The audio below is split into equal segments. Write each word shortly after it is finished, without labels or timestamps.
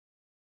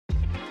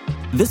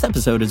This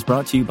episode is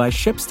brought to you by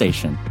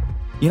ShipStation.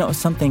 You know,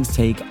 some things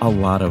take a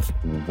lot of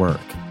work,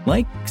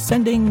 like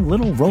sending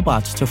little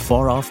robots to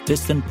far-off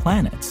distant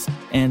planets.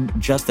 And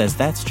just as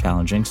that's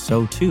challenging,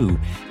 so too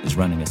is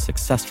running a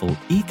successful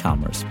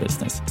e-commerce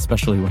business,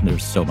 especially when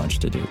there's so much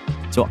to do.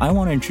 So I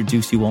want to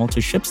introduce you all to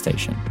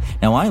ShipStation.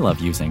 Now, I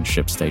love using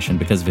ShipStation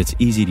because of its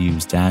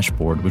easy-to-use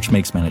dashboard, which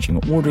makes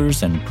managing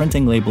orders and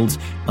printing labels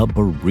a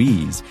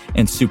breeze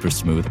and super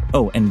smooth.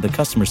 Oh, and the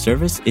customer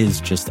service is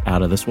just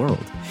out of this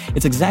world.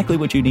 It's exactly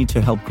what you need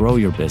to help grow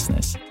your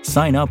business.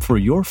 Sign up for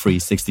your free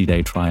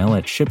 60-day trial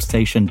at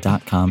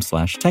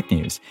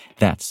shipstation.com/technews.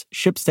 That's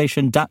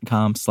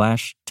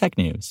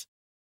shipstation.com/technews.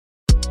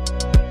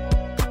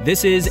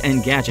 This is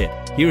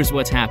Engadget. Here's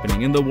what's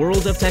happening in the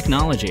world of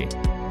technology.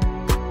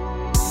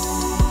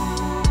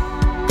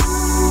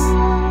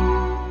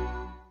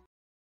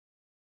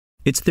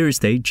 It's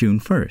Thursday, June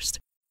 1st.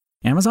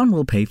 Amazon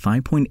will pay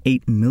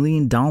 $5.8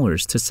 million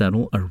to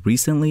settle a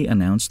recently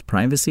announced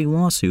privacy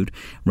lawsuit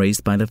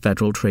raised by the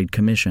Federal Trade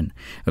Commission.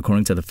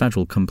 According to the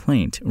federal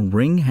complaint,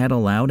 Ring had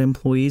allowed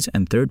employees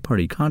and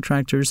third-party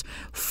contractors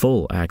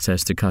full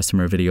access to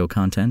customer video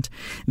content.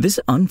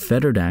 This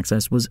unfettered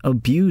access was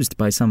abused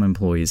by some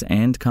employees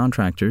and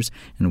contractors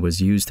and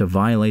was used to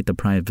violate the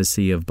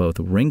privacy of both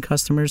Ring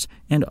customers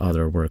and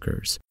other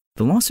workers.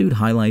 The lawsuit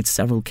highlights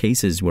several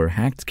cases where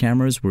hacked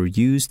cameras were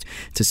used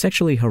to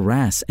sexually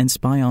harass and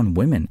spy on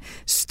women,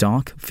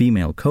 stalk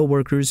female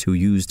coworkers who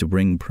used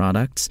Ring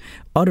products,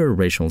 utter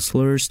racial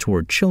slurs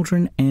toward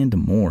children, and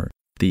more.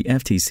 The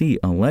FTC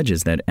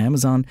alleges that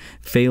Amazon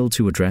failed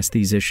to address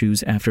these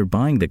issues after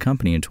buying the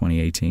company in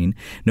 2018,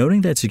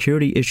 noting that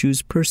security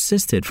issues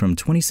persisted from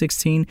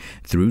 2016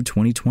 through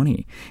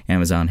 2020.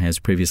 Amazon has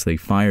previously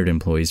fired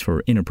employees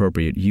for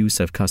inappropriate use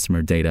of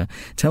customer data,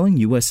 telling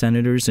U.S.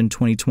 senators in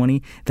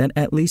 2020 that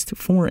at least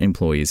 4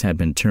 employees had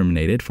been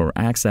terminated for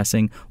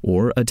accessing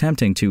or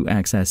attempting to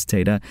access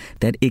data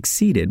that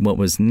exceeded what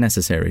was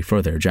necessary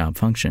for their job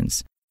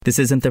functions. This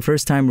isn't the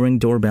first time Ring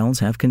doorbells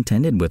have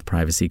contended with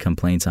privacy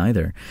complaints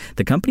either.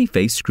 The company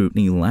faced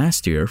scrutiny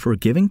last year for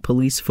giving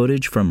police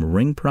footage from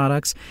Ring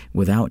products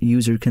without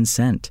user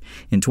consent.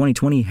 In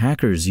 2020,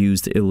 hackers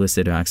used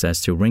illicit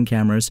access to Ring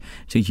cameras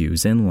to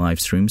use in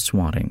live-stream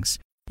swattings.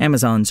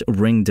 Amazon's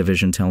Ring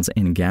division tells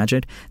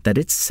Engadget that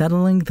it's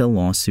settling the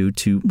lawsuit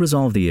to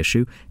resolve the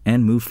issue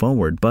and move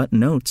forward, but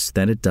notes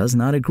that it does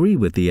not agree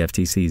with the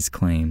FTC's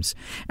claims.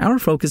 Our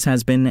focus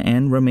has been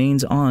and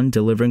remains on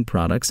delivering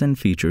products and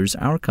features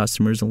our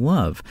customers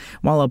love,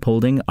 while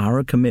upholding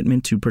our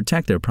commitment to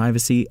protect their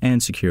privacy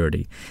and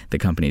security, the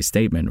company's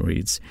statement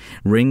reads.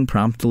 Ring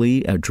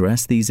promptly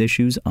addressed these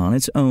issues on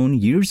its own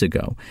years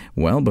ago,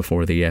 well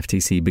before the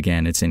FTC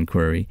began its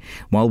inquiry.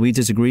 While we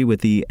disagree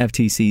with the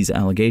FTC's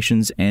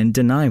allegations and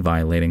deny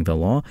violating the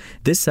law,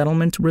 this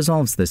settlement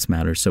resolves this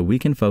matter so we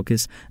can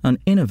focus on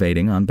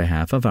innovating on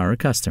behalf of our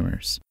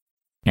customers.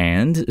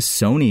 And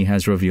Sony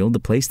has revealed the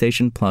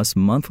PlayStation Plus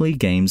monthly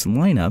games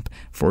lineup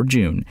for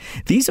June.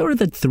 These are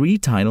the 3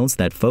 titles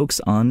that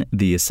folks on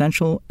the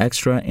Essential,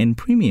 Extra, and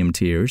Premium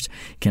tiers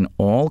can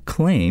all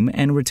claim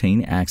and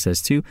retain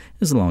access to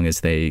as long as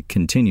they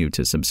continue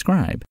to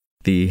subscribe.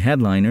 The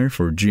headliner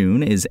for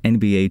June is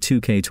NBA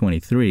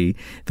 2K23.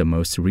 The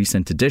most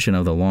recent edition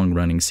of the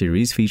long-running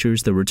series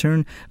features the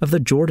return of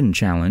the Jordan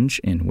Challenge,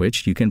 in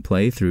which you can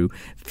play through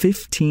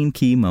 15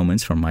 key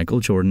moments from Michael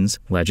Jordan's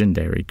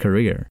legendary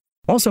career.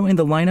 Also in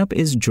the lineup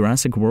is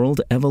Jurassic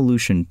World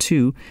Evolution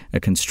 2,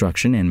 a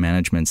construction and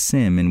management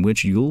sim in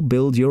which you'll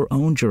build your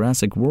own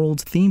Jurassic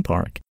World theme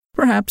park.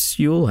 Perhaps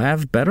you'll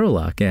have better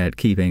luck at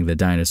keeping the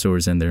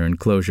dinosaurs in their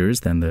enclosures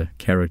than the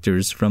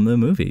characters from the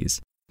movies.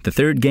 The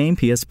third game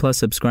PS Plus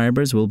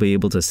subscribers will be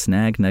able to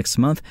snag next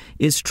month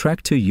is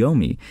Trek to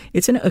Yomi.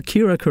 It's an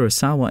Akira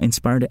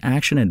Kurosawa-inspired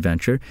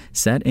action-adventure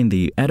set in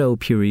the Edo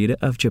period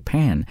of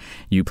Japan.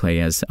 You play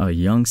as a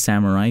young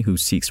samurai who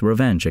seeks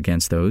revenge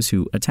against those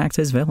who attacked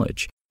his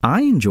village.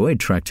 I enjoyed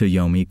Trek to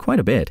Yomi quite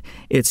a bit.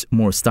 It's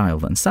more style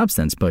than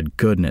substance, but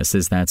goodness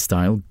is that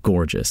style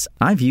gorgeous.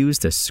 I've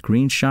used a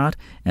screenshot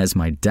as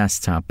my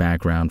desktop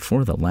background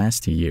for the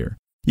last year.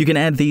 You can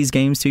add these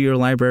games to your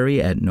library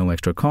at no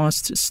extra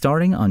cost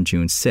starting on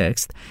June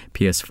 6th.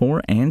 PS4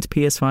 and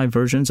PS5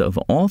 versions of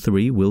all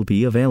 3 will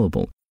be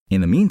available.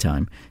 In the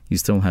meantime, you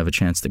still have a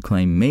chance to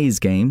claim Maze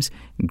games,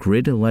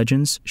 Grid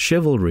Legends,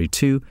 Chivalry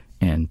 2,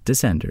 and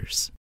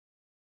Descenders.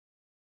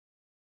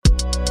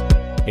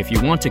 If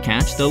you want to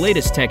catch the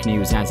latest tech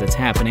news as it's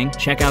happening,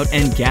 check out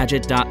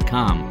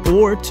Engadget.com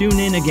or tune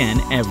in again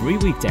every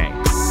weekday.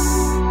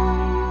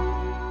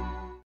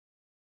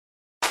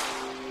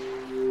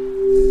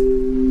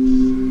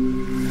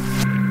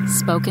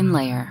 Spoken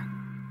Layer.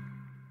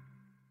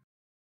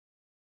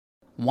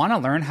 Want to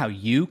learn how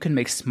you can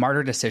make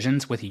smarter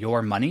decisions with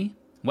your money?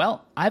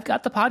 Well, I've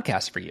got the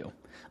podcast for you.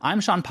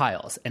 I'm Sean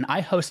Piles, and I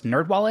host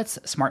NerdWallet's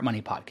Smart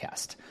Money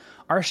Podcast.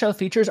 Our show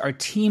features our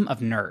team of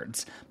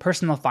nerds,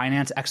 personal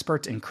finance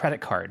experts in credit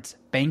cards,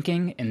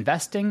 banking,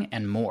 investing,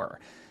 and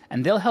more.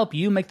 And they'll help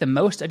you make the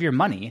most of your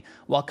money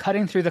while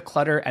cutting through the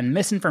clutter and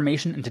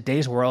misinformation in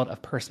today's world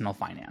of personal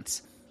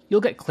finance. You'll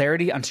get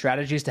clarity on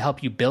strategies to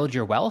help you build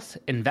your wealth,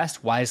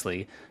 invest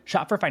wisely,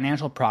 shop for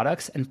financial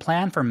products, and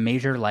plan for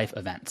major life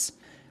events.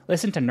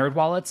 Listen to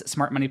NerdWallet's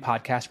Smart Money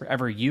Podcast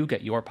wherever you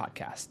get your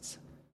podcasts.